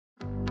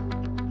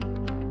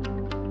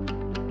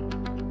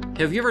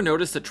Have you ever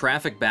noticed that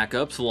traffic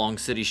backups along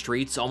city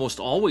streets almost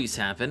always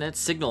happen at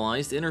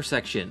signalized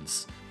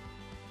intersections?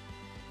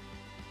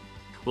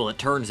 Well, it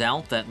turns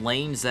out that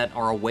lanes that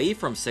are away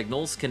from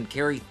signals can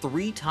carry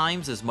 3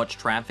 times as much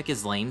traffic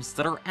as lanes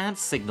that are at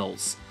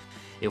signals.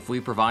 If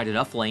we provide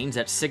enough lanes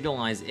at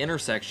signalized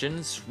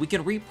intersections, we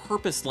can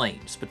repurpose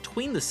lanes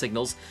between the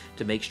signals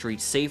to make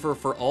streets safer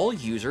for all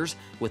users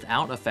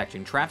without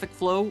affecting traffic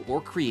flow or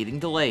creating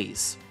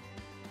delays.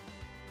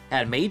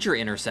 At major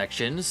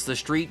intersections, the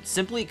street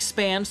simply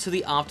expands to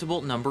the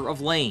optimal number of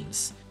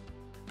lanes.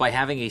 By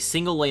having a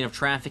single lane of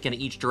traffic in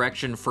each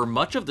direction for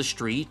much of the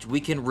street,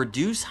 we can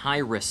reduce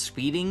high-risk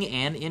speeding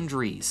and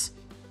injuries.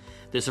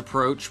 This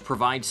approach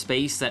provides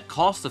space that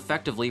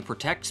cost-effectively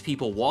protects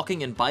people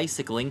walking and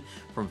bicycling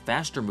from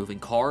faster-moving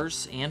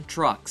cars and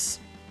trucks.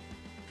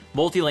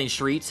 Multi-lane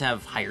streets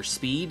have higher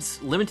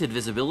speeds, limited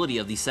visibility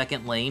of the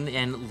second lane,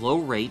 and low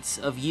rates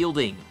of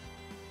yielding.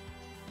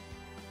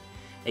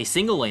 A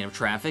single lane of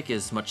traffic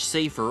is much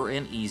safer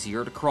and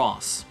easier to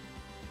cross.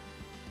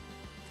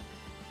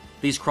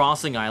 These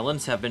crossing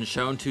islands have been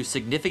shown to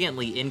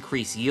significantly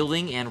increase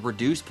yielding and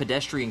reduce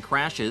pedestrian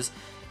crashes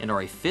and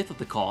are a fifth of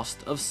the cost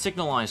of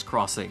signalized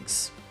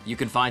crossings. You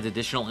can find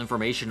additional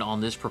information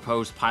on this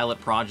proposed pilot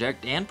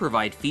project and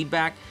provide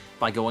feedback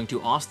by going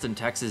to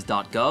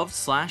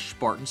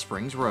austintexas.gov/Spartan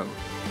Springs Road.